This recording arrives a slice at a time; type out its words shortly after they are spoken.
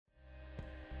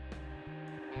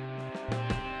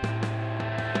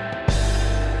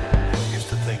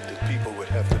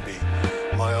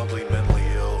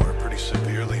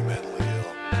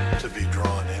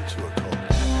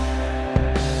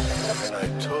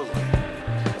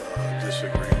totally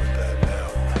disagree with that now.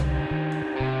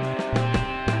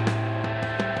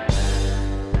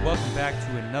 Welcome back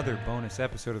to another bonus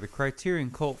episode of the Criterion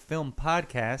Cult Film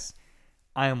Podcast.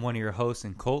 I am one of your hosts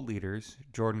and cult leaders,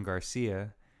 Jordan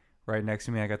Garcia. Right next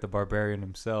to me, I got the barbarian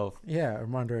himself. Yeah,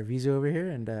 Armando Arvizo over here.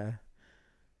 And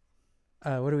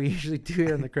what do we usually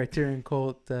do on the Criterion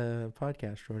Cult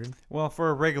podcast, Jordan? Well, for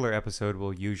a regular episode,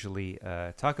 we'll usually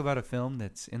talk about a film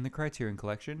that's in the Criterion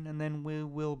Collection, and then we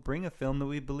will bring a film that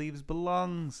we believe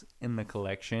belongs in the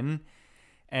collection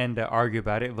and argue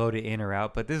about it, vote it in or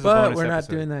out. But this is a bonus episode. But we're not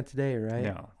doing that today, right?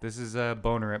 No, this is a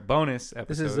bonus episode.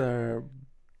 This is a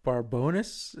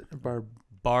Barbonus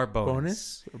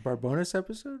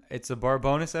episode. It's a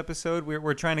Barbonus episode.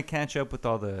 We're trying to catch up with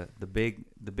all the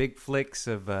big flicks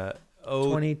of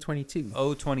 2022.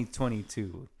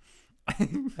 2022.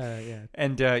 Yeah.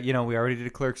 And we already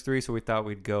did Clerks 3, so we thought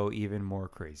we'd go even more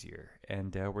crazier.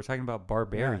 And we're talking about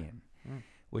Barbarian,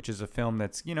 which is a film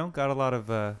that's got a lot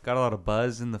of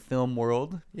buzz in the film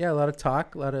world. Yeah, a lot of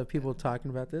talk, a lot of people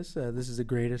talking about this. This is the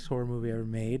greatest horror movie ever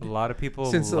made. A lot of people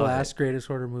since the love last it. greatest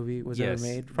horror movie was ever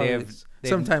made, They probably have-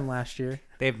 sometime last year.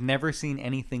 They've never seen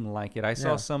anything like it. I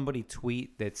saw somebody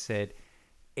tweet that said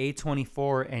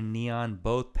A24 and Neon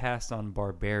both passed on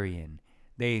Barbarian.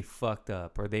 They fucked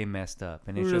up or they messed up,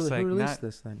 and it's Who just like released not.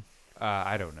 this then?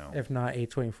 I don't know. If not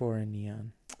A24 and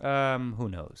Neon. Who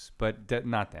knows? But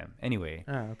not them. Anyway,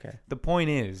 Oh, okay. the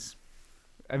point is,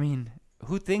 I mean,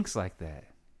 who thinks like that?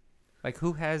 Like,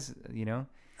 who has, I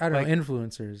don't like- know,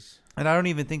 influencers. And I don't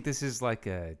even think this is like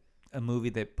a movie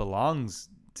that belongs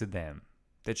to them,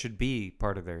 that should be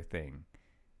part of their thing.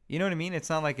 You know what I mean? It's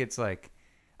not like it's like,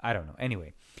 I don't know.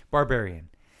 Anyway, Barbarian.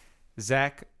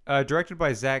 Directed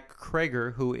by Zach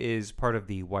Kreger, who is part of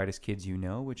the Whitest Kids You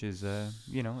Know, which is, it's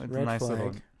Red a nice flag.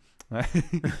 little...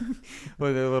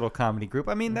 with a little comedy group.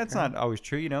 I mean, that's not always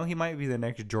true. He might be the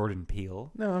next Jordan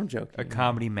Peele, No, I'm joking. a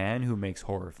comedy man who makes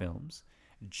horror films.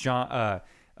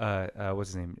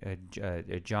 What's his name?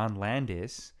 John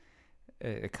Landis,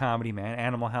 a comedy man.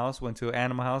 Animal House, went to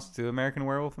Animal House to American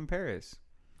Werewolf in Paris.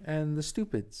 And The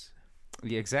Stupids.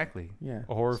 Yeah, exactly. Yeah.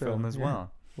 A horror film as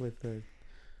well. With,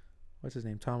 what's his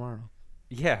name? Tom Arnold.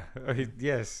 Yeah.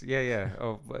 Yes. Yeah.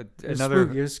 Oh, It was another.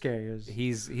 spooky. It was scary. It was,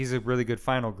 He's a really good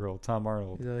final girl, Tom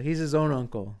Arnold. he's his own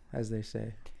uncle, as they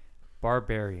say.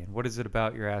 Barbarian. What is it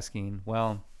about, you're asking?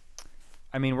 Well,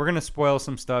 I mean, we're going to spoil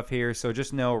some stuff here, so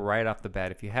just know right off the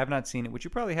bat, if you have not seen it, which you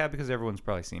probably have because everyone's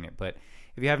probably seen it, but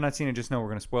if you have not seen it, just know we're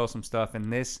going to spoil some stuff,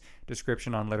 and this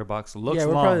description on Letterboxd looks Yeah,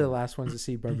 we're long. probably the last ones to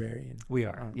see Barbarian. We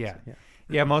are, honestly, yeah.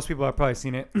 Yeah, most people have probably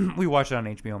seen it. We watched it on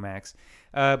HBO Max.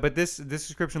 But this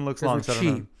description looks long,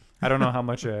 so I don't know how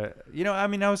much. I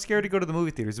was scared to go to the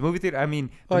movie theaters. The movie theater. I mean,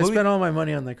 I spent all my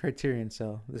money on the Criterion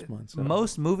sale this month. So.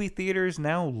 most movie theaters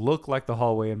now look like the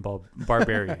hallway in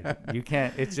Barbarian. You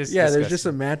can't. It's just there's just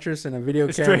a mattress and a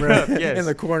video Straight camera up, yes. in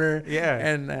the corner. Yeah.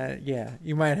 And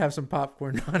you might have some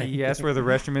popcorn on it. Yeah, that's where the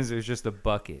restroom is. There's just a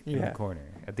bucket in the Yeah. corner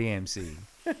at the AMC.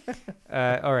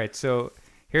 All right, so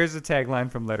here's the tagline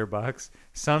from Letterboxd: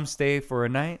 "Some stay for a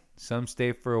night, some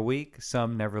stay for a week,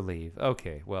 some never leave."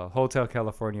 Okay, well, Hotel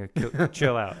California,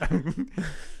 chill out.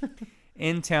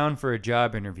 In town for a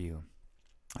job interview,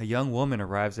 a young woman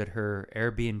arrives at her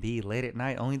Airbnb late at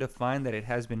night, only to find that it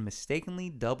has been mistakenly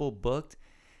double booked,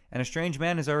 and a strange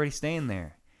man is already staying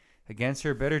there. Against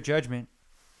her better judgment,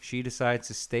 she decides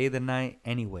to stay the night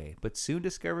anyway, but soon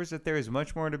discovers that there is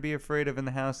much more to be afraid of in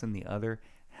the house than the other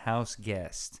house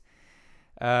guest.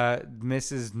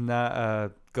 Mrs.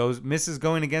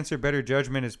 Going Against Her Better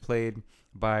Judgment is played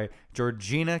by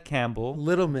Georgina Campbell.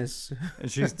 Little Miss.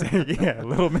 She's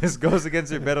Little Miss Goes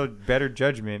Against Her Better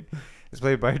Judgment is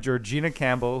played by Georgina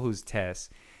Campbell, who's Tess.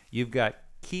 You've got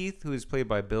Keith, who is played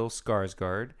by Bill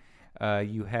Skarsgård.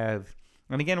 You have,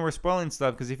 and again, we're spoiling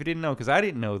stuff because if you didn't know, because I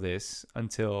didn't know this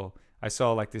until I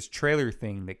saw like this trailer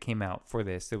thing that came out for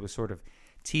this that was sort of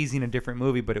teasing a different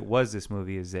movie, but it was this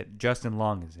movie, is that Justin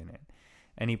Long is in it,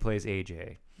 and he plays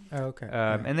AJ. Oh, okay.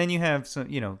 And then you have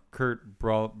some, Kurt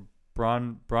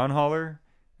Braunhaler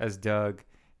as Doug,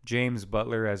 James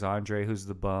Butler as Andre, who's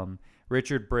the bum,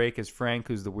 Richard Brake as Frank,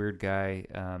 who's the weird guy,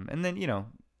 and then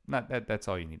not that. That's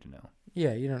all you need to know.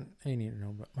 Yeah, you need to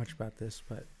know much about this,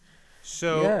 but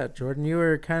So yeah, Jordan, you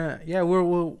were kind of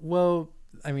well.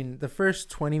 I mean, the first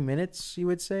 20 minutes, you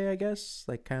would say, I guess,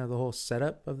 like kind of the whole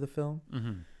setup of the film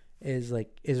is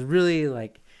really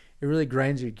like it really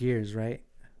grinds your gears, right?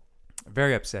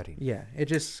 very upsetting. Yeah, it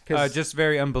just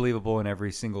very unbelievable in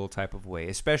every single type of way,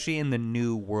 especially in the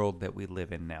new world that we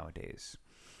live in nowadays.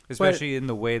 Especially in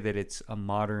the way that it's a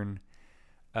modern.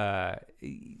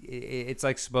 It's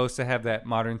like supposed to have that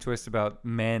modern twist about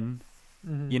men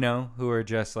Mhm. you know, who are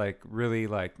just like really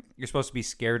like, you're supposed to be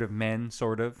scared of men,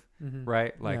 sort of, Mhm.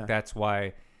 right? Like Yeah. that's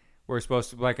why we're supposed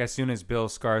to, like, as soon as Bill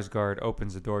Skarsgård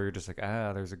opens the door, you're just like,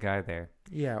 there's a guy there.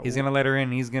 Yeah. He's gonna let her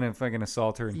in. He's gonna fucking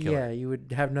assault her and kill Yeah, her. you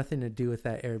would have nothing to do with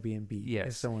that Airbnb. Yes.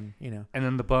 If someone, And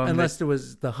then the bum, unless it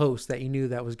was the host that you knew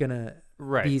that was gonna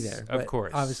right, be there. of But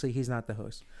course, obviously he's not the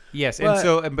host. yes. But- And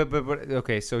so, but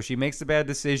okay, so she makes the bad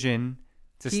decision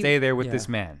to He- stay there with yeah. this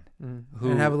man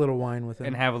Who- And have a little wine with him.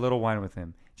 and have a little wine with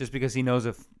him, just because he knows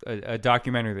a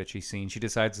documentary that she's seen. She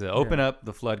decides to open Yeah. up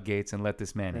the floodgates and let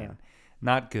this man Yeah. in.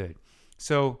 Not good.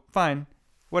 So fine,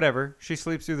 whatever. She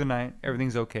sleeps through the night.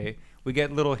 Everything's okay. We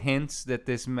get little hints that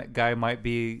this guy might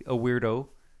be a weirdo.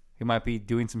 He might be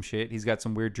doing some shit. He's got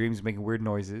some weird dreams, making weird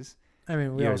noises. I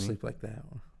mean, we You know all what I mean? sleep like that.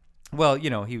 Well,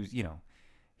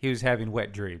 he was having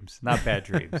wet dreams, not bad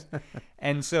dreams.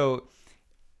 And so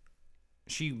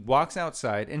she walks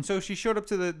outside, and so she showed up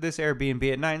to this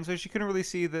Airbnb at night, and so she couldn't really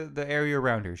see the area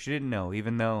around her. She didn't know,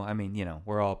 even though, I mean,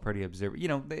 we're all pretty observant.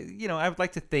 I would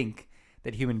like to think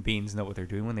that human beings know what they're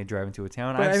doing when they drive into a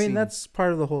town. But I've I mean, seen- that's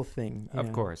part of the whole thing. you of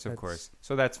know, course. that's-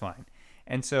 So that's fine.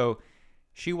 And so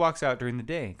she walks out during the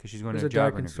day because she's It going was to a a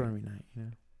job dark and interview. stormy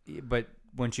night. But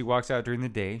when she walks out during the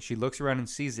day, she looks around and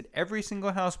sees that every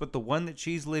single house but the one that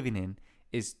she's living in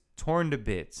is torn to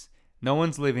bits. No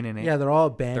one's living in it. Yeah, they're all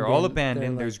abandoned. They're all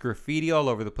abandoned. They're There's graffiti all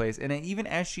over the place. And even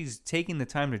as she's taking the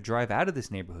time to drive out of this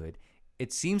neighborhood,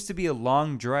 it seems to be a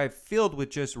long drive filled with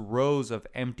just rows of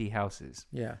empty houses.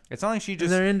 yeah. It's not like she And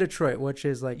just... they're in Detroit, which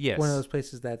is like Yes. one of those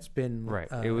places that's been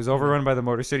Right. uh, It was overrun by the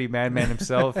Motor City Madman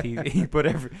himself. He put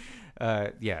every...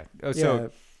 yeah. Oh, so... yeah,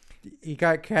 he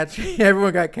got cat.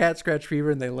 Everyone got cat scratch fever,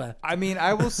 and they left. I mean,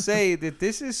 I will say that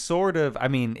this is sort of, I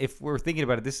mean, if we're thinking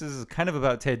about it, this is kind of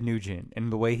about Ted Nugent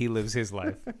and the way he lives his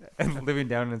life and living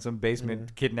down in some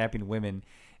basement, kidnapping women,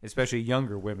 especially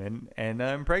younger women, and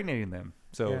impregnating them.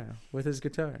 So, Yeah, with his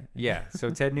guitar. yeah. So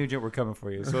Ted Nugent, we're coming for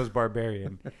you. So is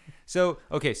Barbarian. So,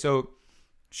 okay. So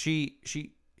she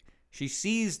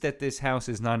sees that this house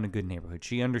is not in a good neighborhood.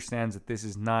 She understands that this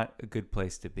is not a good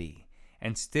place to be.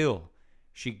 And still,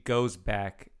 she goes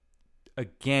back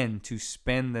again to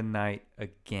spend the night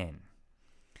again,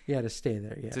 Yeah, to stay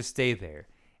there. Yeah. to stay there.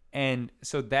 And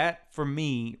so that, for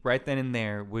me, right then and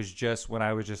there, was just when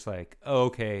I was just like, oh,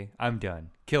 okay, I'm done.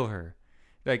 Kill her.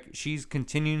 Like, she's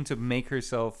continuing to make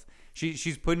herself...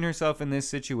 She's putting herself in this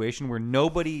situation where no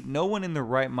one in their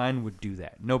right mind would do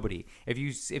that. Nobody. If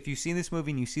you see this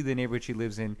movie and you see the neighborhood she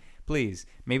lives in, please,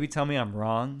 maybe tell me I'm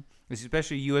wrong.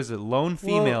 Especially you as a lone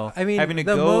female, I mean, having to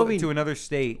the go movie- to another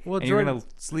state Well, and you're Jordan- going to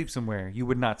sleep somewhere. You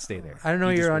would not stay there. I don't know.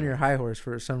 You just You're on wouldn't. your high horse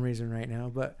for some reason right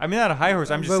now, but I mean, not a high horse.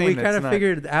 I'm just but saying we that's kind of not...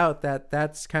 figured out that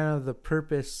that's kind of the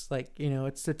purpose. Like,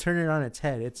 it's to turn it on its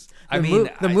head. It's I the mean,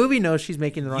 the movie knows she's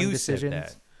making the wrong You decisions. said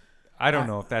that. I don't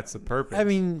know if that's the purpose. I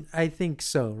mean, I think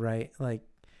so, right? Like,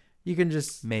 you can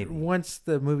just Maybe. once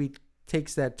the movie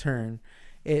takes that turn,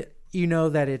 you know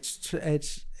that it's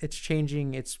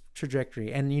changing its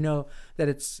trajectory, and you know that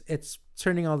it's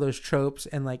turning all those tropes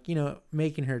and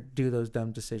making her do those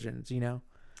dumb decisions,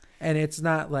 and it's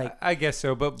not like I guess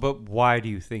so, but why do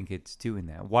you think it's doing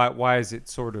that? Why is it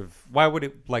sort of, why would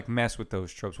it like mess with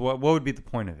those tropes? What would be the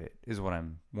point of it is what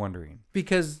I'm wondering.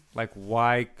 because Like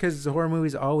why? the horror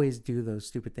movies always do those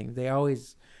stupid things.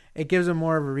 It gives them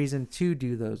more of a reason to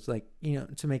do those,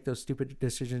 to make those stupid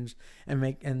decisions and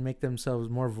make themselves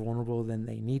more vulnerable than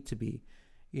they need to be,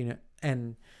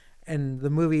 and the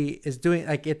movie is doing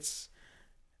like it's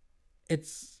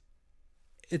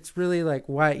really like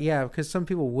why, yeah, because some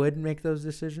people would make those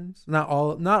decisions,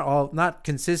 not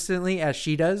consistently as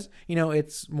she does,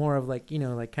 it's more of like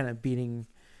kind of beating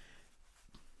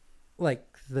like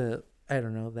I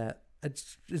don't know, that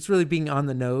it's really being on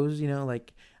the nose,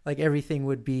 like everything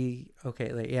would be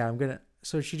okay, like, yeah,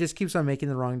 so she just keeps on making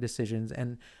the wrong decisions,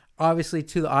 and obviously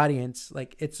to the audience,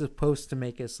 like, it's supposed to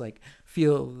make us like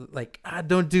feel like,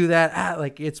 don't do that,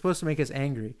 like it's supposed to make us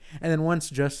angry. And then once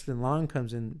Justin Long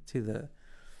comes into the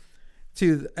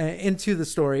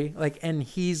story, like, and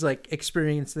he's like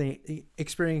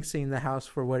experiencing the house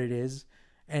for what it is,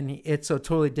 and it's a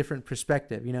totally different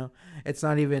perspective, it's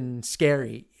not even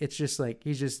scary, it's just like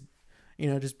he's just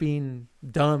just being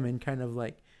dumb and kind of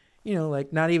like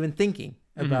like not even thinking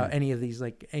about any of these,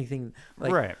 like anything,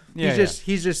 like, right. Yeah,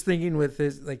 he's just thinking with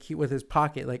his with his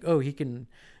pocket, like, oh, he can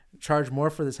charge more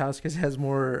for this house because it has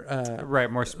more right,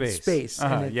 more space.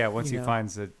 and it, yeah, once he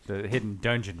finds the hidden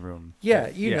dungeon room. yeah,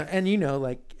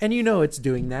 it's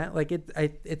doing that, like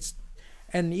it's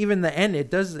and even the end, it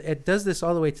does this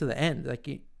all the way to the end,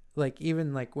 like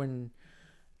even like when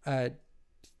I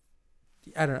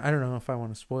don't know if I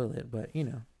want to spoil it, but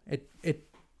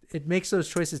it makes those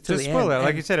choices to Just the spoil end. that. Like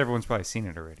and- you said, everyone's probably seen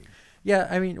it already. Yeah,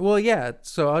 I mean, well, yeah.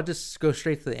 So I'll just go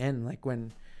straight to the end, like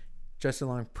when Justin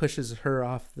Long pushes her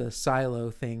off the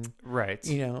silo thing, Right.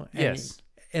 you know. And, Yes.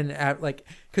 And at, like,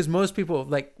 because most people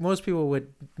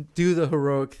would do the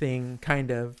heroic thing,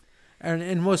 kind of, and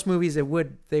in most movies they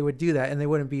would do that, and they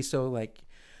wouldn't be so like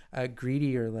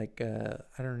greedy or like I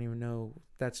don't even know if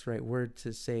that's the right word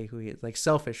to say who he is, like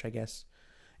selfish, I guess,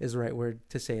 is the right word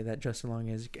to say that Justin Long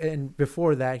is. And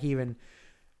before that,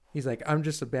 he's like, I'm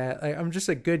just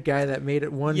a good guy that made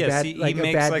it one bad he a makes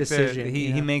bad like decision. he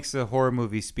you know? makes a horror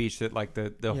movie speech that like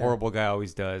the Yeah. horrible guy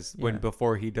always does Yeah.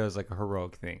 before he does like a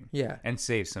heroic thing Yeah, and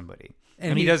saves somebody. and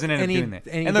And he doesn't end up and he- doing that.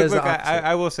 and he And look, does the look, opposite.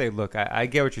 I will say, look, I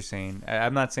get what you're saying.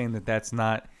 I'm not saying it's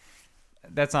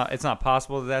not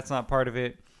possible that's not part of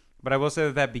it. But I will say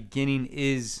that beginning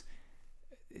is,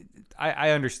 I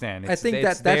understand. I think it's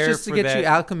that's there just to for get that- you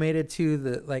acclimated to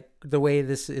the way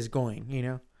this is going, you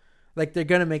know? Like they're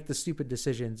gonna make the stupid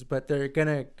decisions, but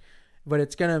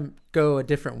it's gonna go a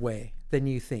different way than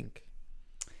you think.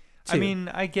 I mean,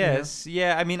 I guess,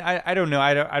 yeah. I mean, I don't know.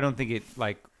 I don't think it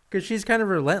like. Because she's kind of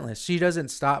relentless. She doesn't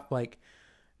stop like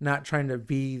not trying to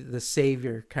be the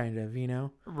savior, kind of, you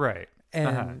know? Right. And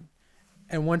Uh-huh.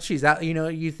 and once she's out, you know,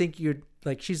 you think you're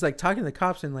like she's like talking to the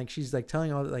cops and like she's like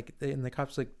telling all like and the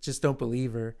cops like just don't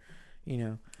believe her, you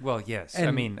know. Well, yes. And-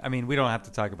 I mean, we don't have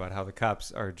to talk about how the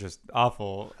cops are just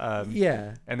awful.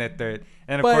 Yeah. And that they're,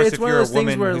 and of But course, it's if one of you're a those things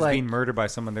woman where, who's like- being murdered by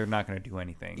someone, they're not going to do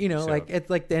anything. You know, So- like it's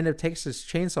like the end of Texas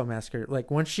Chainsaw Massacre. Like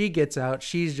once she gets out,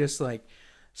 she's just like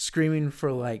screaming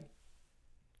for like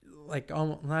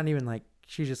almost not even like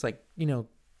she's just like, you know,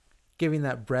 giving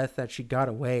that breath that she got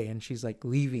away, and she's like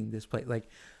leaving this place.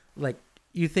 Like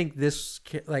you think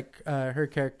her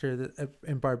character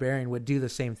in Barbarian would do the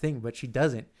same thing, but she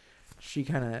doesn't. She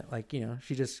kind of like, you know,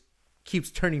 she just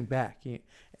keeps turning back.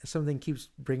 Something keeps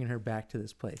bringing her back to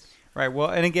this place. Right. Well,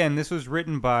 and again, this was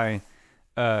written by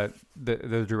the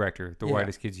director, the Yeah.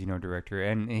 Whitest Kids You Know director,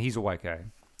 and he's a white guy.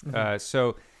 Mhm.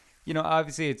 So, you know,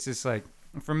 obviously, it's just like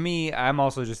for me, I'm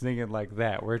also just thinking like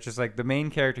that, where it's just like the main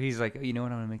character. He's like, you know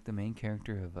what? I'm gonna make the main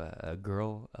character of a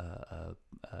girl,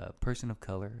 a person of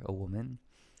color, a woman.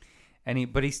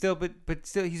 And but still,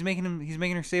 he's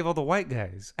making her save all the white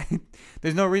guys.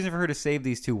 There's no reason for her to save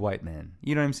these two white men.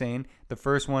 You know what I'm saying? The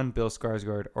first one, Bill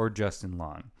Skarsgård or Justin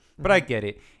Long. But I get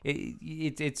it.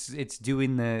 It's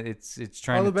doing it's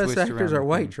trying All the to best twist actors around are the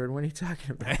white, thing. Jordan. What are you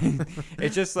talking about?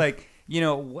 It's just like, you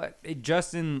know what,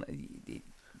 Justin.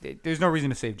 There's no reason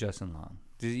to save Justin Long.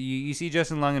 You see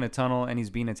Justin Long in a tunnel and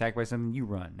he's being attacked by something, you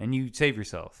run and you save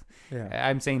yourself. Yeah.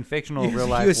 I'm saying fictional, real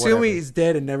life. You assume whatever. he's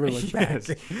dead and never look back.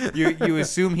 Yes. you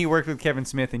assume he worked with Kevin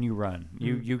Smith and you run.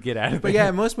 You get out of But there.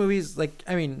 yeah, most movies, like,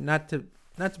 I mean, not to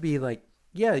be like,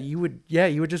 you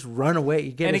would just run away.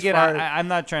 You get And as again, far, I'm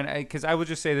not trying to, because I would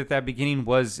just say that beginning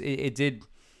was it did.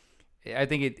 I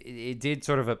think it did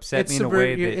sort of upset me in a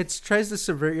way that it tries to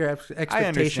subvert your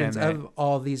expectations that. of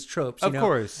all these tropes. You Of know?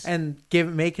 course. and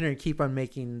making her keep on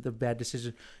making the bad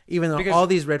decision, even though Because- all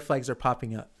these red flags are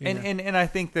popping up. you know? and I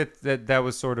think that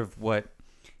was sort of what.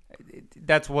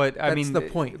 That's what I That's mean. the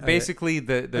point of it. Basically,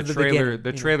 the Of the trailer beginning, the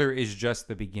you know. trailer is just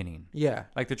the beginning. yeah,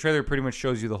 Like the trailer pretty much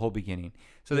shows you the whole beginning,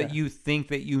 so that Yeah. you think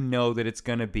that you know that it's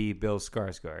gonna be Bill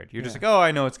Skarsgård. You're just Yeah. like, oh,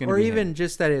 I know it's gonna or be even him.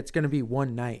 just that it's going to be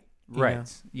one night. you Right. know?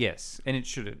 Yes, and it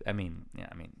should have. I mean, I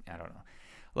don't know.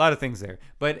 A lot of things there,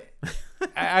 but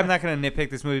I'm not gonna nitpick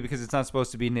this movie because it's not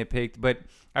supposed to be nitpicked. But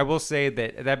I will say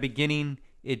that at that beginning,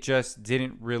 it just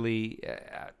didn't really.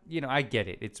 I get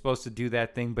it. It's supposed to do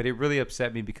that thing, but it really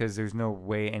upset me because there's no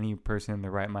way any person in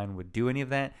their right mind would do any of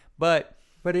that. But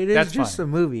But it is That's just fine. a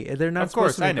movie. They're not Of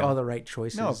course, supposed to I make know. all the right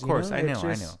choices. no, of you course, know? I know, It's I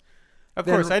just- know. Of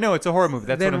then- course, I know it's a horror movie.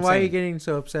 That's then what I'm why saying. are you getting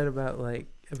so upset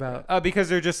about Because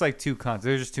they're just like too cons.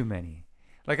 There's just too many.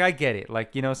 Like I get it.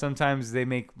 Like, you know, sometimes they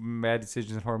make bad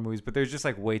decisions in horror movies, but there's just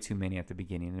like way too many at the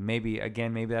beginning. And maybe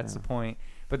that's the point.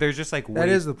 But there's just like that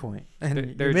is the point, and they're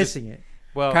you're just- missing it.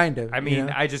 well, kind of, I you mean,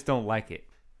 know? I just don't like it.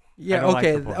 Yeah, don't like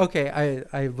okay, the point. okay,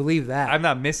 I believe that. I'm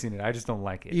not missing it. I just don't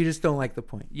like it. You just don't like the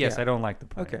point. Yes, Yeah. I don't like the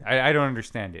point. Okay. I don't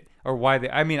understand it or why they.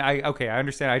 I mean, I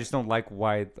understand. I just don't like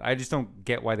why. I just don't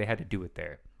get why they had to do it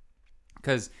there,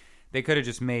 because they could have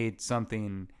just made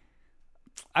something.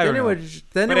 I don't know.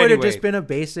 Then But it would have anyway. just been a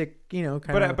basic, kind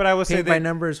of. but I will say paint by that-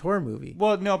 numbers horror movie.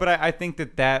 Well, no, but I think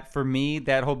that for me,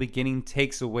 that whole beginning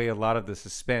takes away a lot of the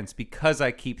suspense because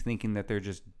I keep thinking that they're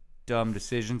just dumb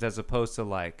decisions as opposed to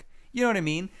like, you know what I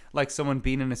mean? Like someone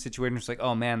being in a situation that's like,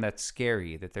 oh man, that's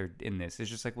scary that they're in this. It's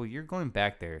just like, well, you're going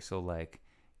back there, so like,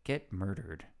 get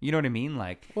murdered. You know what I mean?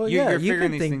 Like, Well, you're you figuring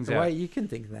can these think things why out. you can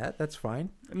think that. That's fine.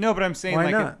 No, but I'm saying Why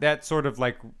like not? that sort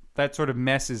of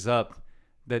messes up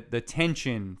the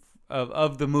tension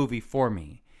of the movie for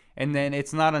me. And then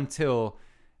it's not until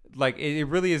like it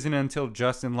really isn't until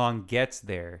Justin Long gets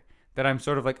there that I'm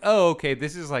sort of like, oh, okay,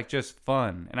 this is like just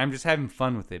fun, and I'm just having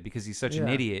fun with it because he's such an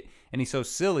idiot and he's so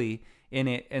silly in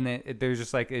it, and then there's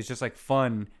just like it's just like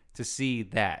fun to see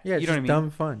that. Yeah, it's you know what I mean? dumb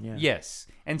fun. Yeah. Yes,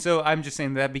 and so I'm just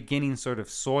saying that beginning sort of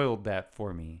soiled that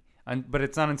for me. But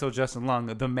it's not until Justin Long,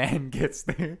 the man, gets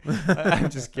there. I'm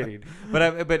just kidding. But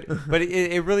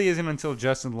it really isn't until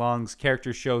Justin Long's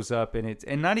character shows up,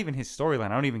 and not even his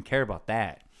storyline. I don't even care about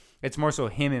that. It's more so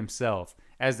him himself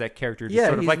as that character. Just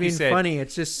sort of, he's like being you said, funny.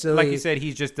 It's just silly. like you said,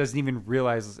 he just doesn't even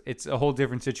realize it's a whole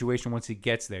different situation once he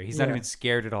gets there. He's not even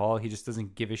scared at all. He just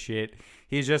doesn't give a shit.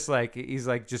 He's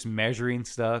like just measuring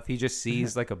stuff. He just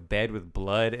sees like a bed with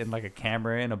blood and like a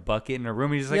camera and a bucket in a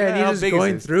room. He's just like, and how he's big just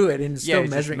going is this? through it and still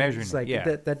he's just measuring. It's like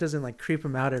it, that doesn't like creep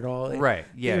him out at all. Right.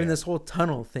 Yeah. Even this whole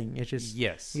tunnel thing. It's just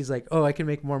he's like, oh, I can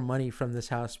make more money from this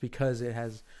house because it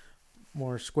has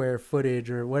more square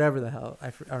footage or whatever the hell.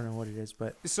 I don't know what it is,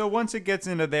 but so once it gets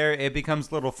into there, it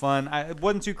becomes a little fun. I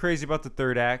wasn't too crazy about the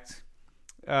third act.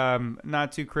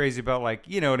 Not too crazy about like,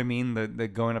 you know what I mean, the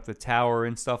going up the tower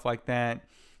and stuff like that.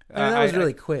 I mean, that was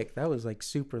really quick. That was like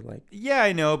super like. Yeah,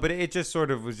 I know, but it just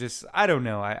sort of was just. I don't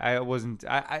know. I wasn't.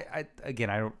 I again.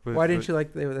 I don't. Why didn't you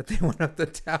like that they went up the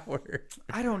tower?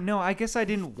 I don't know. I guess I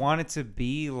didn't want it to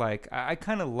be like. I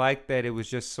kind of liked that it was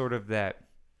just sort of that.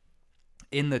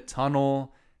 In the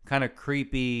tunnel, kind of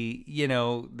creepy.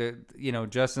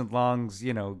 Justin Long's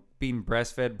being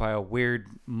breastfed by a weird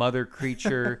mother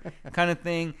creature kind of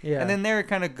thing. Yeah. And then there it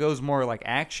kind of goes more like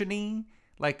actiony.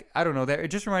 Like, I don't know, that it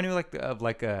just reminded me was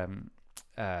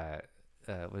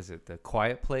it The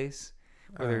Quiet Place,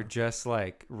 where they're just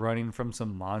like running from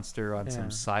some monster on some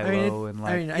silo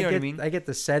I get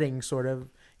the setting sort of,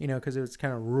 because it was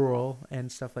kind of rural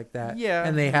and stuff like that. Yeah,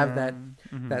 and they have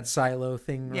that silo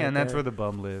thing. Yeah, right and that's there. where the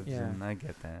bum lives, Yeah. and I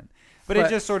get that. But it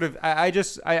just sort of, I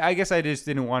guess I just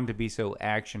didn't want it to be so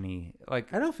actiony.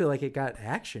 Like, I don't feel like it got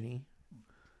actiony.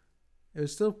 It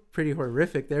was still pretty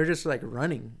horrific. They were just like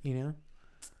running,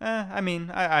 I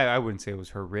mean, I wouldn't say it was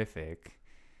horrific.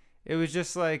 It was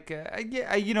just like,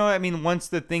 once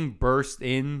the thing burst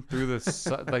in through the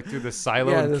through the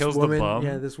silo and kills the bum.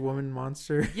 Yeah, this woman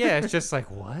monster. Yeah, it's just like,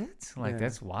 what? Like,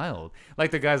 that's wild. Like,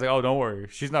 the guy's like, oh, don't worry,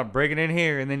 she's not breaking in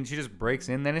here, and then she just breaks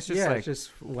in. Then it's just like, it's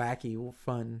just wacky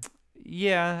fun.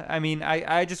 Yeah, I mean,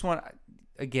 I just want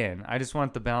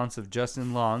the balance of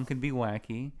Justin Long can be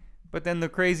wacky. But then the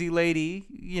crazy lady,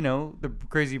 the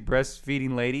crazy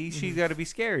breastfeeding lady, she's got to be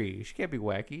scary. She can't be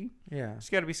wacky. Yeah. She's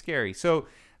got to be scary. So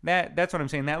that's what I'm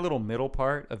saying. That little middle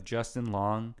part of Justin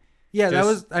Long. Yeah, that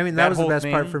was the best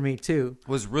part for me too.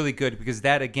 Was really good because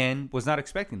that, again, was not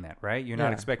expecting that, right? You're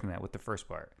not expecting that with the first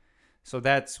part. So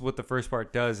that's what the first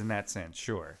part does in that sense,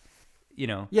 sure.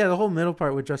 Yeah, the whole middle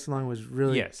part with Justin Long was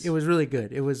really, it was really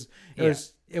good.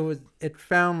 It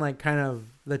found like kind of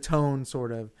the tone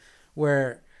sort of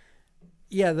where...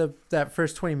 Yeah, that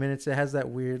first 20 minutes, it has that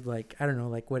weird, like, I don't know,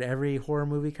 like what every horror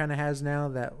movie kind of has now,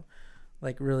 that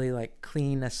like really like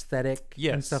clean aesthetic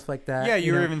and stuff like that. Yeah,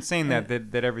 you were even saying that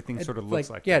everything sort of looks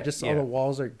like that. Just all the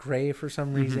walls are gray for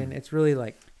some reason. It's really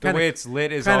like the way it's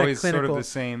lit is always clinical, sort of the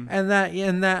same. And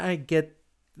that I get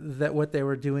that what they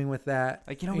were doing with that.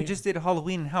 Like, we just did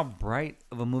Halloween, and how bright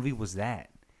of a movie was that?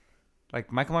 Like,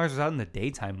 Michael Myers was out in the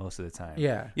daytime most of the time.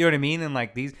 Yeah. You know what I mean? And,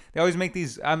 like, they always make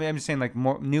these... I'm just saying, like,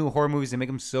 more new horror movies, they make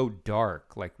them so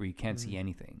dark, like, where you can't see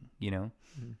anything,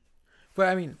 But,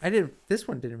 I mean, this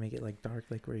one didn't make it, like, dark,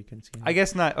 like, where you can see anything. I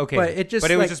guess not. Okay. But it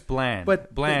was just bland.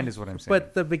 Bland is what I'm saying.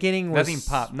 But the beginning was...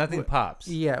 Nothing pops.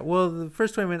 Yeah. Well, the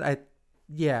first 20 minutes,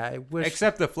 I wish...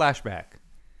 Except the flashback.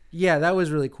 Yeah, that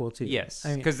was really cool, too. Yes.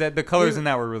 Because the colors in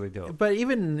that were really dope. But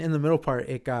even in the middle part,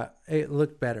 it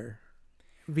looked better.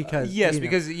 Because you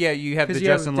have the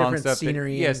Justin Long stuff,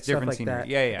 scenery, different like scenery, that.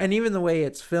 yeah, and even the way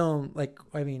it's filmed, like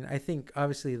I think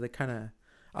obviously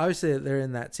they're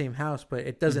in that same house, but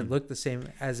it doesn't look the same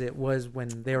as it was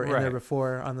when they were in there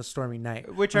before on the stormy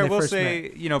night. Which I will say,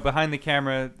 behind the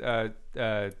camera,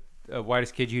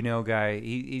 Whitest Kid guy,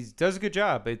 he does a good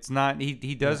job. It's not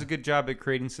he does a good job at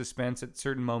creating suspense at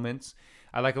certain moments.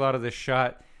 I like a lot of the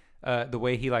shot, the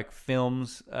way he like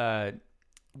films.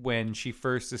 When she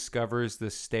first discovers the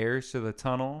stairs to the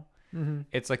tunnel,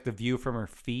 it's like the view from her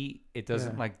feet. It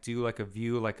doesn't like do like a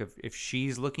view like if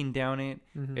she's looking down it.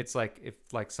 It's like if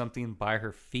like something by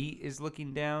her feet is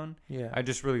looking down. Yeah, I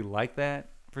just really like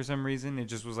that for some reason. It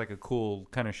just was like a cool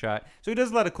kind of shot. So he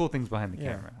does a lot of cool things behind the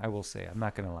camera. I will say, I'm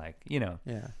not gonna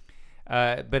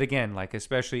but again, like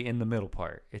especially in the middle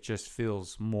part, it just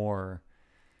feels more.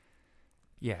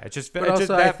 Yeah, it just But it just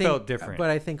also, that felt different.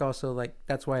 But I think also like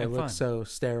that's why it And looked fun. so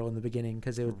sterile in the beginning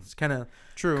because it was kind of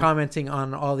True. commenting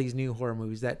on all these new horror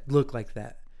movies that look like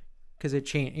that because it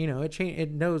changed. You know, it changed.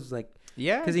 It knows like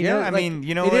Yeah, because he yeah. knows. I like, mean,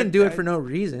 you know, they didn't what? do it for no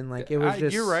reason. Like it was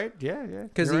just You're right. Yeah, yeah.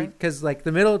 because like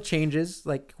the middle changes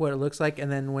like what it looks like,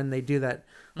 and then when they do that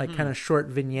like kind of short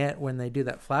vignette when they do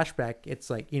that flashback, it's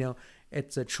like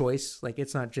it's a choice. Like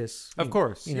it's not just Of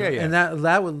course. you know, Yeah, yeah. and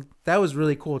that was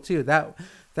really cool too.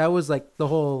 That was like the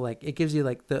whole like it gives you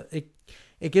like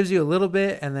it gives you a little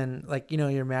bit, and then like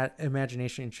your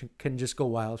imagination can just go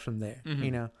wild from there.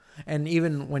 Mhm. And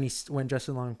even when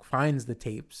Justin Long finds the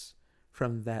tapes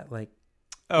from that like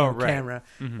right. camera,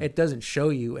 Mhm. it doesn't show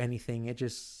you anything. It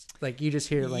just like you just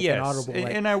hear like Yes. an audible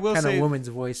like And I will kind say- of woman's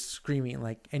voice screaming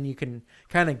like, and you can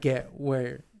kind of get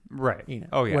where Right. you know,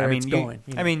 Oh yeah. where I mean, it's going,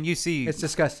 you I know. mean, you see. it's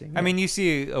disgusting. I mean, you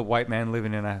see a white man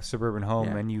living in a suburban home,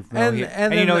 Yeah. and you know, he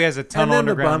then he has a tunnel and then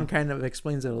the underground. bum kind of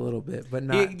explains it a little bit, but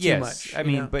not yes. too much. I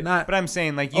mean, but not I'm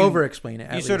saying like you over explain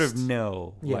it. you sort of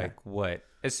know Yeah. like what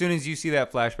as soon as you see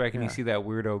that flashback and you Yeah. see that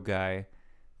weirdo guy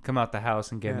come out the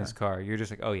house and get in Yeah. his car, you're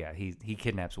just like, oh yeah, he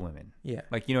kidnaps women. Yeah.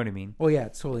 Like, you know what I mean? Well, yeah,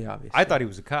 it's totally obvious. I thought he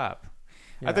was a cop. I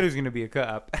Yeah. thought he was going to be a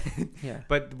cop. Yeah.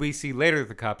 But we see later that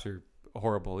the cops are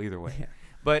horrible either way. Yeah.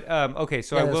 But okay,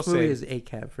 so yeah, I will this movie say is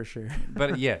ACAB for sure.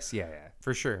 but yes, yeah,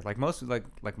 for sure. Like most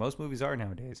movies are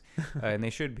nowadays, and they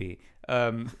should be.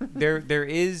 There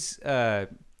is. I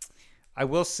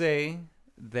will say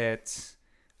that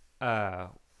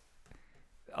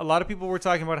a lot of people were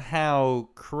talking about how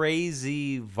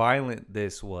crazy violent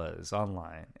this was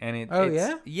online, and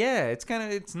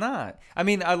it's not. I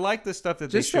mean, I like the stuff that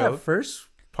Just they showed. that first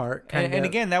part, kind And of.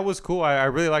 again, that was cool. I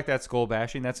really like that skull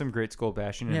bashing. That's some great skull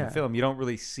bashing in Yeah. the film. You don't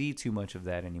really see too much of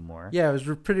that anymore. Yeah, it was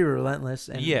pretty relentless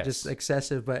and Yes. just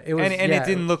excessive, but it was. And yeah, it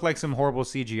didn't look like some horrible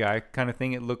CGI kind of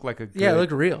thing. It looked like a good, Yeah, it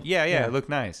looked real. Yeah, Yeah. it looked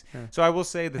nice. Yeah. So I will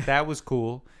say that was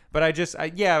cool. But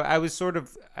I was sort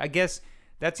of, I guess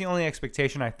that's the only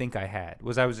expectation I think I had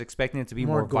was I was expecting it to be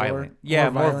more gore, violent. Yeah,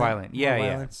 more violent. Yeah, more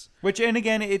yeah. violence. Which, and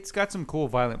again, it's got some cool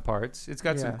violent parts. It's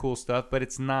got some Yeah. cool stuff, but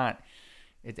it's not.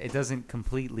 It doesn't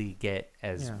completely get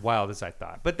as Yeah. wild as I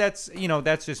thought. But that's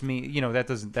just me. I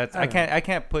don't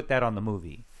can't put that on the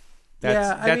movie.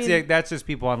 Yeah, I mean- That's just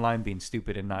people online being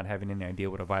stupid and not having any idea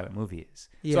what a violent movie is. So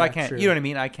Yeah, I can't, true. you know what I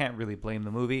mean? I can't really blame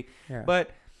the movie. Yeah. But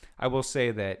I will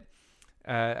say that,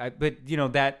 I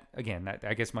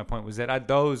guess my point was that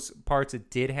those parts that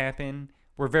did happen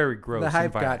were very gross. The hype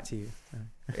and violent. got to you.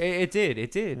 It did.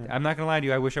 Yeah. I'm not gonna lie to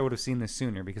you. I wish I would have seen this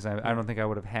sooner because I don't think I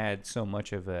would have had so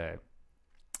much of a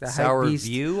The sour hype beast,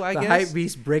 view. I the guess hype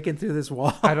beast breaking through this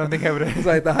wall. I don't think I would It's have.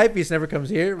 like the hype beast never comes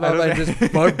here. I don't Like think-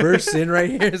 just bursts in right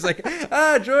here. It's like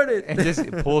Jordan. And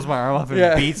just pulls my arm off and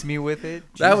Yeah. beats me with it.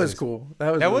 That was Jesus. cool.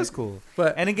 That That really- was cool.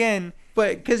 But And again,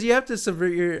 because you have to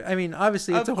subvert your. I mean,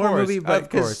 obviously it's Of a horror course, movie, but of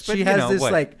course. because But, she you has know, this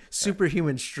what? like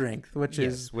superhuman strength, which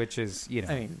is. I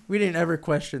mean, we didn't ever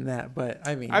question that, but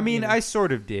I mean. I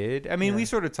sort of did. I mean, Yeah. we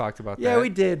sort of talked about Yeah, that. we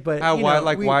did, but How you why know,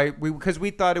 like we- why we because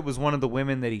we thought it was one of the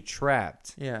women that he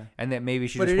trapped. Yeah. And that maybe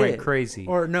she But just it went is. crazy.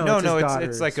 Or no, no, it's his it's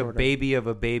daughter, like a sort of. baby of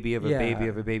a baby of a Yeah. baby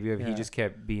of a baby of. He Yeah. just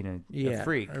kept being a Yeah.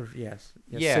 freak. Yes.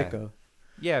 Yeah. Sicko.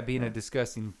 Yeah, being a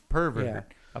disgusting pervert, Yeah.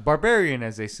 a barbarian,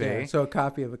 as they say. Yeah. So a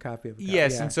copy of a copy of a copy.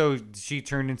 Yes, yeah. and so she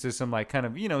turned into some like kind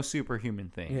of superhuman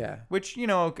thing. Yeah. Which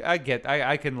I get.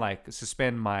 I can like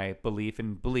suspend my belief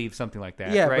and believe something like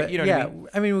that. Yeah, right. but You know yeah, what I mean?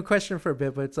 I mean, we questioned for a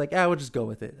bit, but it's like, we'll just go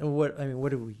with it. And what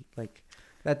do we like?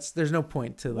 There's no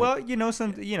point to like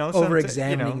Well, over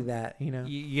examining that.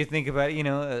 You think about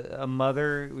it, a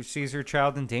mother who sees her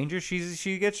child in danger,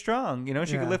 she gets strong. She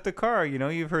Yeah. could lift a car.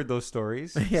 You've heard those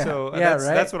stories. Yeah. So Yeah, that's,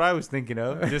 right. that's what I was thinking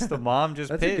of. Just the mom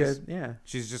just That's a pissed. good, yeah.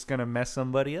 She's just gonna mess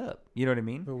somebody up. You know what I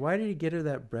mean? But why did he get her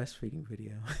that breastfeeding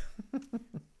video?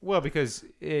 Well, because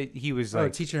he was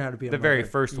like teaching her how to be the a very mother.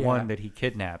 first Yeah. one that he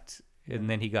kidnapped, Yeah. and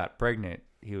then he got pregnant.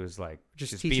 He was like Just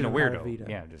just teaching being a him how to weirdo. feed her.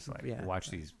 Yeah, just like Yeah. watch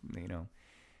these.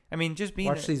 I mean, just being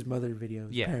Watch these mother videos,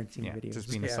 yeah, parenting yeah, videos. just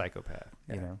being a Yeah. psychopath.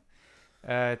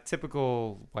 Yeah.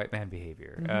 Typical white man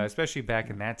behavior, Mhm. especially back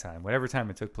in that time, whatever time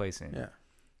it took place in. Yeah.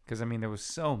 Because I mean, there was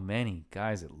so many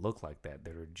guys that look like that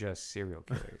are just serial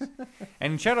killers.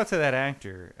 And shout out to that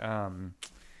actor.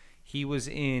 He was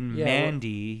in Yeah,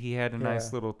 Mandy. He had a nice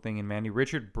yeah. little thing in Mandy.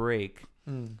 Richard Brake.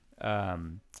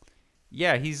 Mm.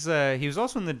 He was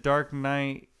also in The Dark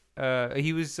Knight.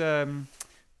 He was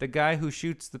the guy who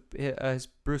shoots his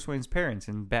Bruce Wayne's parents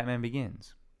in Batman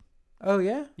Begins. Oh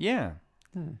yeah. Yeah.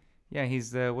 Hmm. Yeah,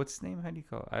 he's the what's his name? How do you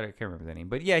call it? I can't remember the name.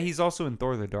 But yeah, he's also in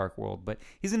Thor: The Dark World. But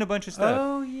he's in a bunch of stuff.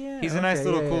 Oh yeah. He's a nice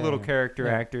little, cool little character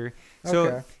actor. So,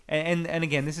 Okay. and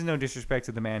again, this is no disrespect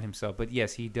to the man himself, but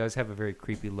yes, he does have a very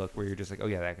creepy look where you're just like, oh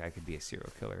yeah, that guy could be a serial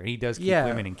killer, and he does keep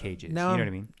women in cages. Now you know what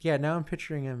I mean? Yeah. Now I'm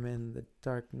picturing him in the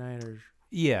Dark Knight or.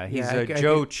 Yeah, he's Yeah, I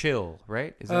Joe could- Chill,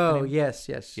 right? Is that the Oh name? yes,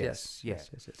 yes, Yes, yes, yeah. yes,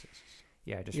 yes, yes, yes.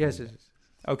 Yeah, I just Yes, remembered yes, yes.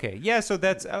 that. Okay, yeah, so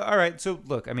that's all right. So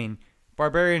look, I mean,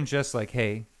 Barbarian's just like,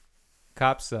 hey,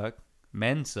 cops suck,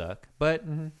 men suck, but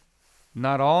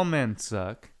not all men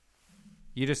suck.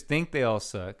 You just think they all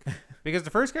suck. Because the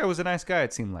first guy was a nice guy,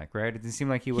 it seemed like, right? It didn't seem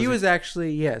like he was. He was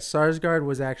actually, Sarsgaard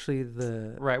was actually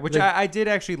the right, which the- I did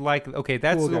actually like. Okay,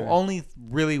 that's Cool the guy. only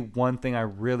really one thing I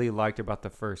really liked about the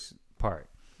first part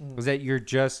was that you're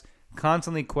just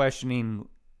constantly questioning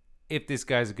if this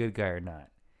guy's a good guy or not.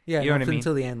 Yeah, You know what I up mean?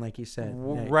 until the end, like you said.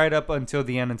 Yeah. Right up until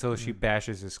the end, until she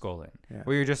bashes his skull in. Yeah.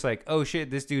 Where you're just like, oh shit,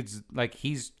 this dude's like,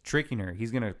 he's tricking her.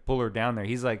 He's gonna pull her down there.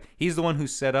 He's like, he's the one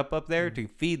who's set up there to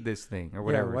feed this thing or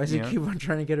whatever. Yeah, why does he you know? keep on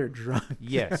trying to get her drunk?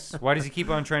 Yes. Why does he keep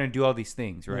on trying to do all these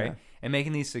things, right? Yeah. And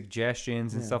making these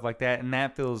suggestions and Yeah. stuff like that. And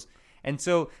that feels, and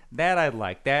so that I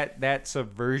like. That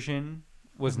subversion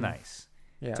was nice.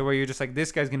 Yeah. To where you're just like,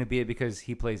 this guy's gonna be it because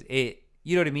he plays it.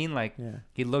 You know what I mean? Like, Yeah.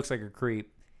 he looks like a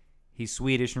creep. He's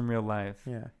Swedish in real life.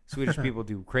 Yeah. Swedish people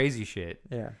do crazy shit.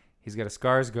 Yeah. He's got a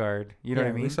Skarsgård. You know what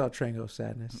I mean? We saw Triangle of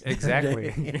Sadness.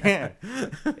 Exactly. Yeah.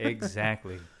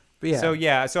 Exactly. But yeah. So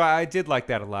yeah, so I did like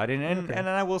that a lot, and Okay. and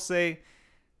I will say,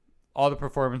 all the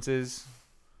performances,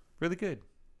 really good.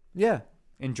 yeah.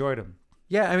 Enjoyed them.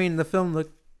 Yeah, I mean the film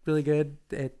looked really good.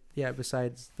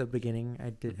 Besides the beginning, I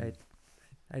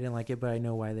didn't like it, but I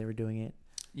know why they were doing it.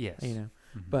 Yes. You know.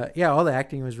 Mhm. But yeah, all the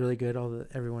acting was really good.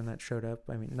 Everyone that showed up.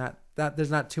 I mean, not that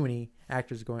there's not too many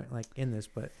actors going like in this,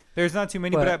 but There's not too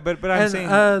many, but- but I'm and, saying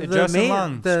the Justin main-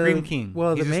 Long, the- Scream King.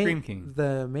 Well, He's the a main Scream King.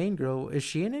 the main girl, is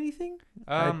she in anything?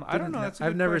 I don't know. didn't- That's a I've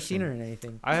good never question. seen her in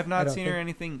anything. I have I not don't seen her think-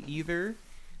 anything either.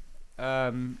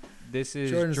 This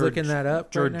is Jordan's looking that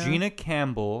up. Georgina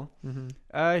Campbell.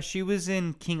 Mm-hmm. She was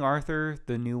in King Arthur,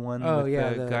 the new one Oh, with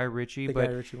yeah, Guy Ritchie, The but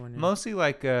Guy Ritchie one. Yeah. mostly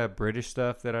like British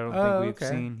stuff that I don't Oh, think we've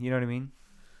okay. seen. You know what I mean?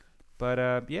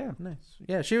 But yeah, Nice.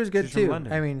 Yeah, she was good She's from too.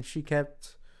 London. I mean, she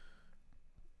kept.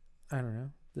 I don't know.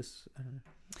 I don't know.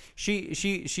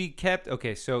 she kept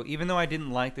okay. So even though I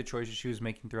didn't like the choices she was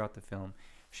making throughout the film,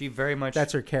 she very much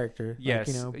That's her character. yes,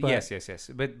 Like, you know, but yes.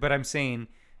 But I'm saying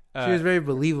she was very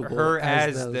believable. her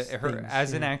as those the, her things,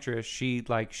 as you an know? actress. She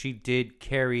did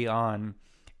carry on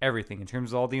everything in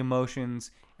terms of all the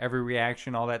emotions, every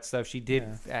reaction, all that stuff. She did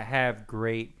have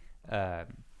great.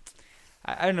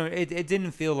 I don't know. It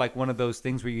didn't feel like one of those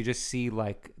things where you just see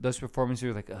like those performances.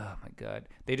 You're like, oh my god,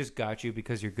 they just got you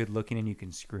because you're good looking and you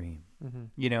can scream. Mhm.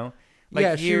 You know, like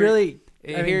yeah, she here- really.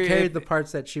 I mean, here- carried the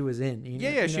parts that she was in. You know,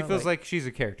 yeah, you she know, feels like she's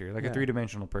a character, like a Yeah.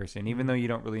 three-dimensional person, even Mhm. though you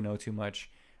don't really know too much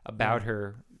about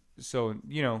her. So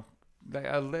you know,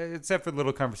 except for the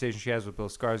little conversation she has with Bill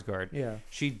Skarsgård, Yeah.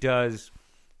 she does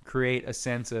create a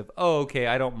sense of, oh, okay,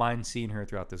 I don't mind seeing her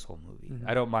throughout this whole movie. Mhm.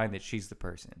 I don't mind that she's the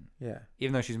person, Yeah.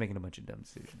 even though she's making a bunch of dumb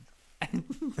decisions.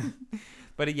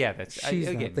 But yeah, that's She's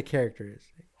again, not, the character is.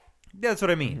 that's what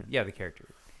I mean. Mhm. Yeah, the character.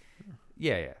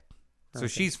 Yeah. So Okay.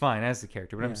 she's fine as the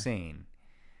character, but I'm Yeah. saying,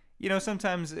 you know,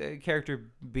 sometimes a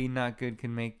character being not good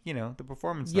can make, you know, the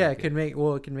performance. Yeah, not it good.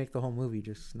 could make the whole movie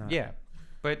just not. Yeah,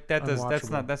 but that's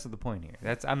unwatchable. not the point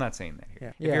here. I'm not saying that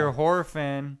here. Yeah. If you're a Yeah. horror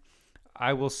fan,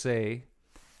 I will say,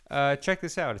 check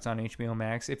this out. It's on HBO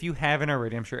Max. If you haven't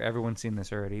already, I'm sure everyone's seen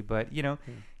this already. But you know,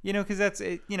 because that's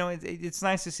it. You know, it's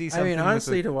nice to see I something. mean, with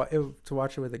honestly, to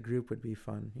watch it with a group would be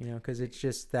fun, you know, because it's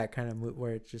just that kind of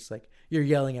where it's just like you're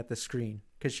yelling at the screen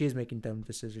because she is making dumb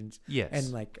decisions, yes,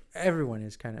 and like everyone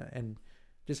is kind of, and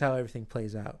just how everything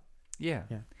plays out. yeah.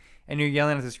 Yeah. And you're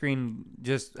yelling at the screen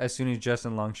just as soon as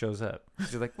Justin Long shows up.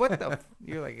 You're like, what the?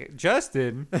 You're like,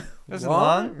 Justin Long?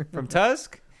 Long from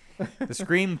Tusk, the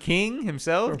Scream King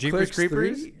himself, From Jeepers Clerks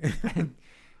Creepers. 3.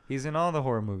 He's in all the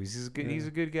horror movies. He's good. Yeah. He's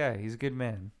a good guy. He's a good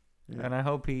man. Yeah. And I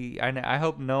hope I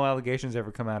hope no allegations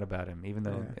ever come out about him, even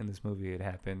though Yeah. in this movie it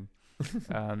happened.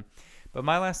 But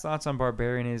my last thoughts on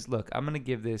Barbarian is, look, I'm gonna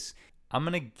give this.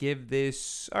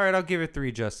 All right, I'll give it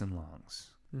 3 Justin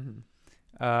Longs.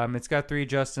 Mhm. It's got 3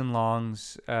 Justin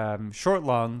Longs, short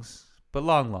longs, but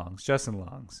long longs, Justin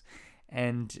Longs.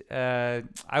 And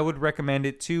I would recommend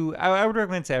it to. I would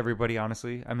recommend it to everybody.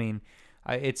 Honestly, I mean,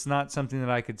 it's not something that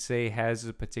I could say has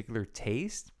a particular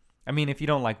taste. I mean, if you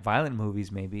don't like violent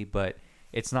movies, maybe, but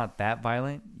it's not that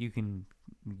violent. You can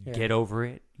get over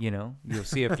it. You know, you'll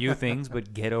see a few things,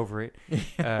 but get over it.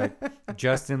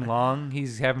 Justin Long,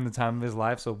 he's having the time of his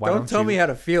life. So why don't tell you me how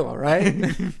to feel, all right?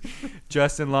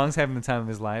 Justin Long's having the time of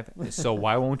his life, so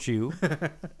why won't you?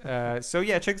 So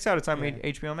yeah, check this out. It's on Yeah.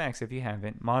 HBO Max if you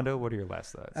haven't. Mondo, what are your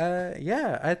last thoughts?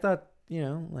 Yeah, I thought,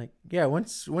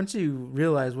 once you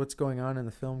realize what's going on in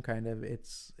the film, kind of,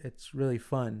 it's really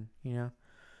fun, I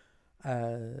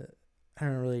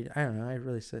don't know. I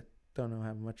really don't know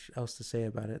how much else to say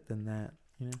about it than that,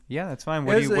 Yeah, that's fine. It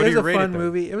What do you rate it? fun though?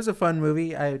 movie. It was a fun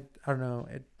movie. I don't know.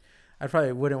 I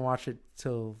probably wouldn't watch it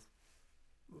till,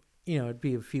 it'd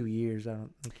be a few years. I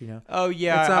don't think, Oh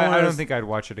yeah, It's not one of I don't those- think I'd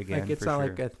watch it again. like it's for not sure.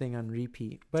 like a thing on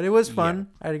repeat. But it was fun.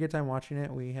 Yeah. I had a good time watching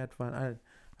it. We had fun.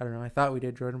 I don't know. I thought we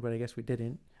did, Jordan, but I guess we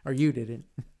didn't. Or you didn't.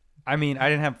 I mean, I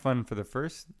didn't have fun for the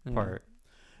first Yeah. part.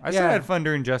 I still Yeah. had fun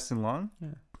during Justin Long.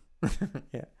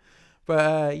 Yeah. But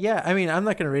I mean, I'm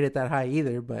not gonna rate it that high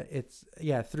either. But it's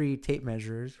 3 tape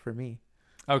measures for me.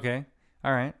 Okay,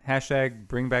 all right. Hashtag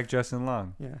bring back Justin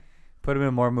Long. Yeah. Put him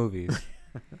in more movies.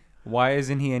 Why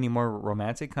isn't he any more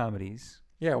romantic comedies?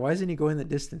 Yeah. Why isn't he going the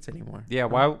distance anymore? Yeah,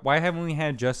 why haven't we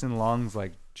had Justin Long's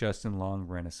like Justin Long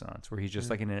Renaissance, where he's just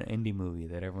like in an indie movie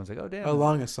that everyone's like, oh damn, A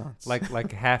Longaissance.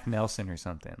 like half Nelson or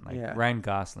something, like Yeah. Ryan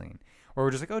Gosling, or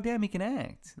we're just like, oh damn, he can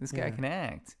act. This guy Yeah. can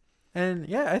act.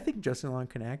 And I think Justin Long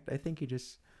can act. I think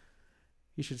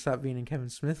he should stop being in Kevin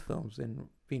Smith films and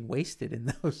being wasted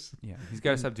in those. Yeah, he's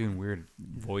got to stop doing weird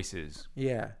voices.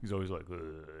 Yeah. He's always like,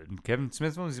 and Kevin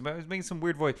Smith films, he's making some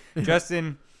weird voice.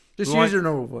 Justin, Just We use want- your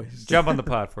normal voice. jump on the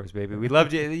pod for us, baby. We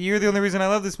loved you. You're the only reason I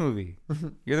love this movie.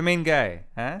 You're the main guy,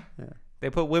 huh? Yeah. They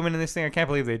put women in this thing. I can't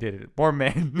believe they did it. More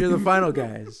men. You're the final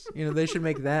guys. They should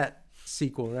make that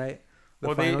sequel, right?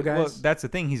 The final guys. Well, that's the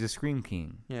thing. He's a scream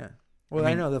king. Yeah. Well, I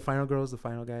I mean- know the final girls, the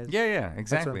final guys. Yeah, yeah, That's what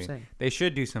exactly. I'm saying. They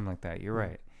should do something like that. You're Yeah.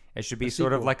 right. It should be A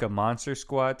sort of sequel. like a Monster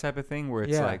Squad type of thing, where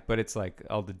it's Yeah. like, but it's like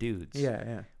all the dudes. Yeah,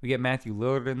 yeah. We get Matthew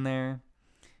Lillard in there.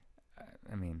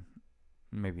 I mean,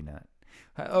 maybe not.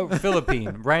 Oh,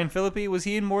 Philippine. Ryan Phillippe, was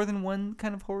he in more than one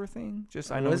kind of horror thing?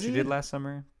 Just I know Was what you he? did last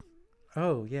summer.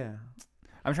 Oh, yeah.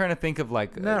 I'm trying to think of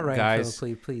like Not Ryan guys.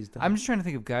 Phillippe, please don't. I'm just trying to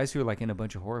think of guys who are like in a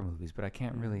bunch of horror movies, but I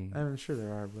can't really. I'm sure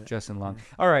there are, but Justin Long.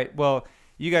 All right. Well,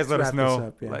 you guys let Let's us wrap this know.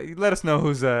 up, yeah. Let us know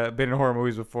who's been in horror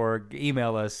movies before.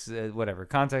 Email us, whatever.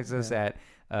 Contact us Yeah.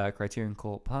 at Criterion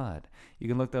Cult Pod. You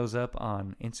can look those up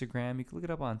on Instagram. You can look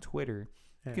it up on Twitter.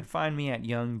 yeah. You can find me at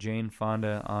Young Jane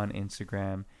Fonda on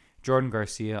Instagram. Jordan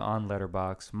Garcia on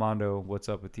Letterboxd. Mondo, what's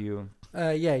up with you?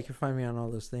 Yeah, you can find me on all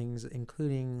those things,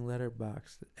 including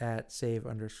Letterboxd at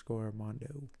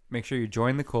 @save_Mondo. Make sure you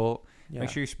join the cult. Yeah. Make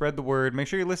sure you spread the word. Make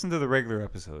sure you listen to the regular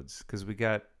episodes because we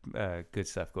got good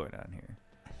stuff going on here.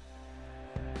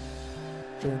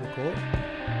 Join the cult.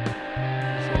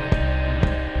 So,